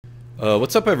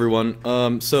What's up,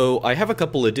 everyone? So I have a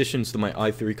couple additions to my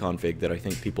i3 config that I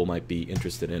think people might be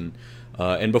interested in.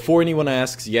 And before anyone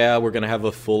asks, yeah, we're gonna have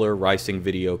a fuller Rising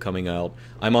video coming out.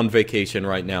 I'm on vacation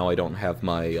right now. I don't have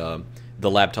my the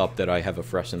laptop that I have a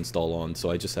fresh install on, so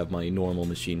I just have my normal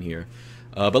machine here.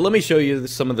 But let me show you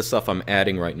some of the stuff I'm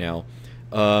adding right now.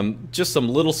 Just some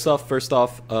little stuff. First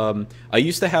off, I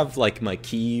used to have like my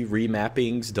key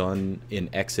remappings done in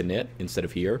X init instead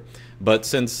of here, but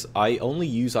since I only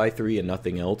use i3 and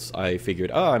nothing else, I figured,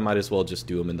 I might as well just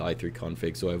do them in the i3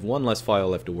 config, so I have one less file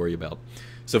I have to worry about.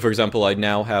 So for example, I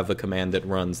now have a command that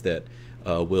runs that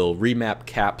will remap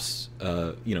caps,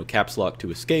 caps lock to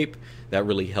escape. That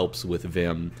really helps with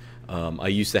Vim. I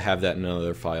used to have that in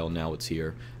another file, now it's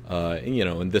here.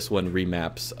 And this one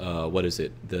remaps,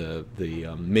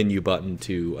 the menu button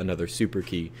to another super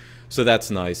key. So that's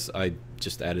nice. I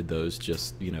just added those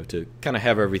just, to kind of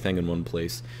have everything in one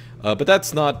place. But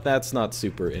that's not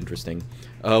super interesting.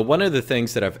 One of the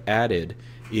things that I've added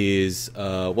is,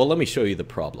 let me show you the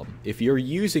problem. If you're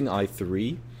using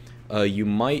i3, you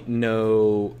might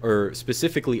know, or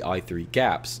specifically i3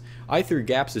 gaps. i3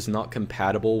 gaps is not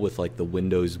compatible with like the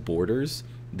Windows borders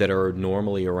that are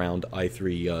normally around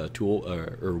i3 tool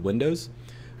or Windows.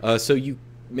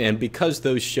 And because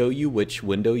those show you which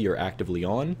window you're actively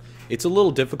on, it's a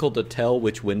little difficult to tell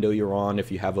which window you're on if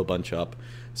you have a bunch up.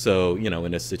 So,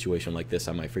 in a situation like this,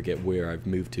 I might forget where I've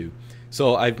moved to.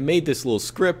 So I've made this little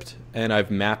script and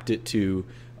I've mapped it to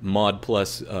mod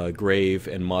plus grave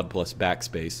and mod plus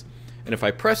backspace. And if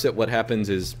I press it, what happens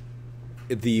is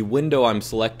the window I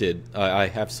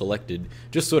have selected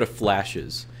just sort of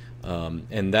flashes.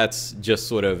 And that's just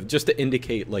to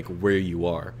indicate like where you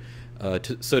are.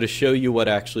 So to show you what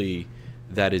actually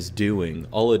that is doing,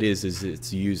 all it is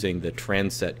it's using the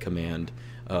transset command.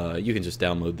 You can just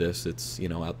download this, it's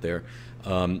out there.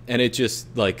 And it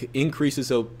just like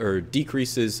increases or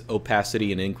decreases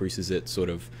opacity and increases it sort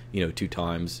of 2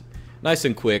 times. Nice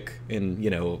and quick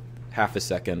in half a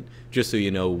second, just so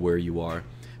you know where you are.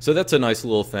 So that's a nice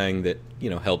little thing that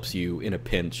helps you in a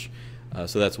pinch.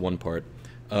 So that's one part.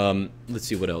 Let's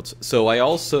see what else. So I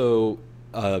also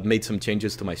made some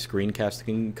changes to my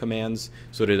screencasting commands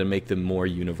sort of to make them more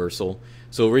universal.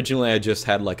 So originally I just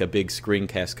had like a big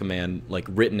screencast command like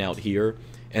written out here,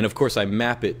 and of course I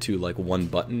map it to like one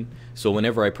button. So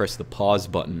whenever I press the pause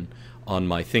button on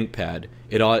my ThinkPad,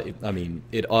 it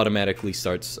automatically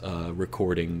starts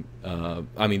recording.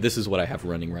 This is what I have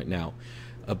running right now.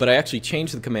 But I actually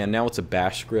changed the command. Now it's a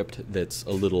bash script that's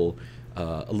a little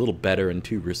better in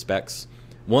 2 respects.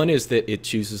 One is that it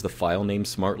chooses the file name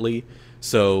smartly.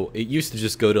 So it used to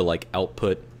just go to like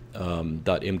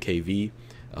output.mkv.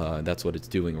 That's what it's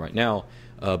doing right now.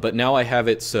 But now I have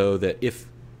it so that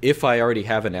if I already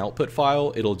have an output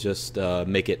file, it'll just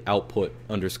make it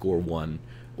output_1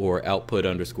 or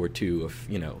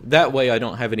output_2. That way I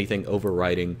don't have anything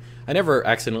overwriting. I never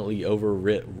accidentally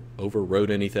overwrote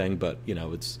anything, but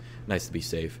it's nice to be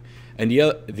safe. And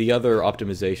the other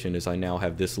optimization is I now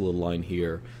have this little line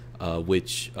here.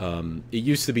 Which it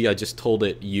used to be I just told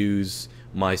it use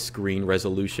my screen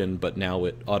resolution, but now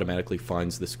it automatically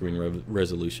finds the screen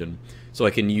resolution. So I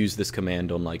can use this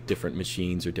command on like different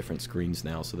machines or different screens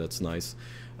now, so that's nice.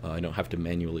 I don't have to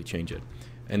manually change it.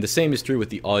 And the same is true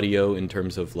with the audio in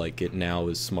terms of like it now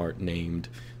is smart named,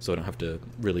 so I don't have to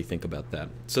really think about that.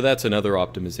 So that's another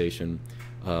optimization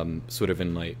sort of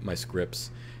in my scripts.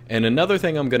 And another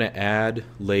thing I'm going to add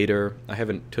later, I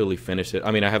haven't totally finished it.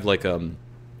 I have like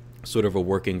sort of a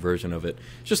working version of it.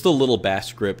 Just a little bash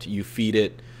script. You feed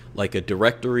it like a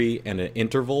directory and an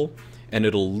interval, and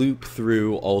it'll loop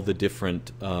through all the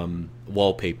different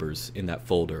wallpapers in that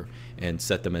folder and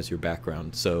set them as your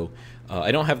background. So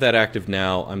I don't have that active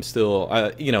now. I'm still,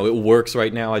 it works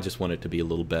right now. I just want it to be a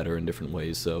little better in different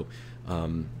ways. So,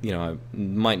 I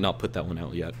might not put that one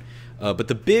out yet. But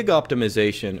the big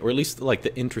optimization, or at least like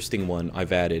the interesting one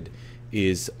I've added,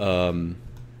 is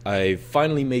I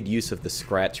finally made use of the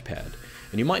Scratchpad.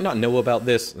 And you might not know about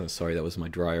this. Oh, sorry, that was my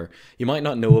dryer. You might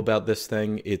not know about this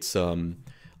thing. It's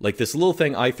like this little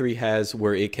thing i3 has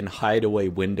where it can hide away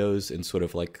windows in sort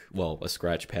of like, a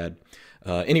Scratchpad.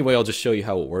 Anyway, I'll just show you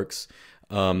how it works.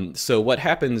 So what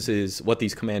happens is, what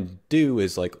these commands do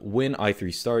is like when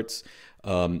i3 starts,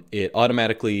 it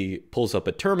automatically pulls up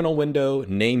a terminal window,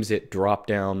 names it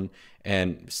dropdown,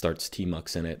 and starts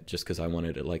tmux in it just because I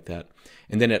wanted it like that.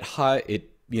 And then it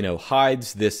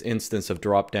hides this instance of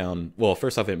dropdown. Well,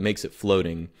 first off, it makes it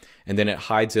floating, and then it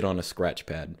hides it on a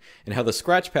Scratchpad. And how the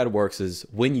Scratchpad works is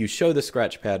when you show the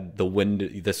Scratchpad,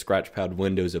 the Scratchpad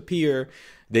windows appear,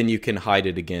 then you can hide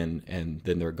it again, and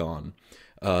then they're gone.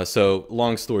 So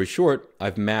long story short,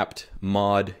 I've mapped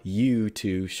mod U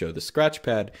to show the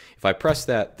Scratchpad. If I press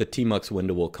that, the Tmux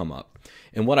window will come up.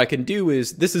 And what I can do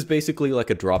is, this is basically like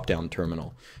a drop-down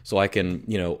terminal. So I can,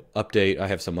 you know, update. I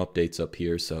have some updates up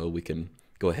here, so we can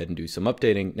go ahead and do some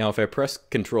updating. Now, if I press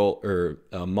Control or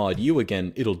Mod U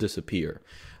again, it'll disappear.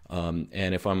 And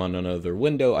if I'm on another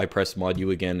window, I press Mod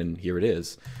U again, and here it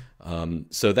is.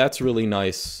 So that's really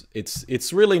nice.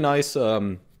 It's really nice.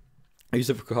 I use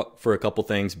it for a couple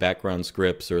things, background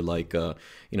scripts, or like, you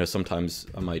know, sometimes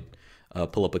I might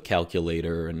pull up a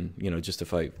calculator and, you know, just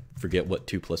if I forget what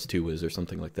 2 + 2 is or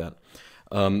something like that.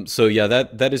 So yeah,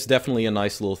 that is definitely a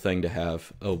nice little thing to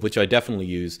have, which I definitely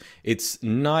use. It's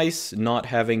nice not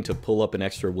having to pull up an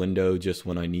extra window just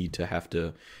when I need to have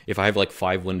to, if I have like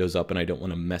 5 windows up and I don't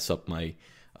want to mess up my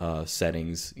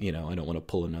settings, you know, I don't want to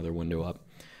pull another window up.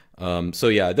 So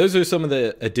yeah, those are some of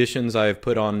the additions I've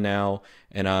put on now,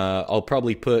 and I'll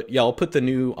probably put, yeah, I'll put the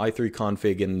new i3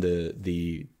 config in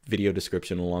the video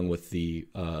description along with the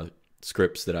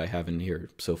scripts that I have in here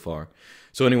so far.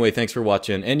 So anyway, thanks for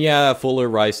watching, and yeah, Fuller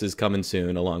Rice is coming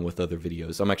soon along with other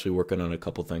videos. I'm actually working on a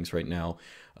couple things right now.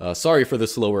 Sorry for the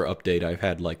slower update. I've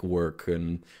had like work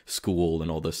and school and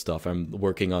all this stuff. I'm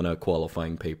working on a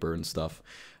qualifying paper and stuff.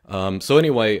 So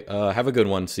anyway, have a good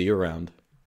one. See you around.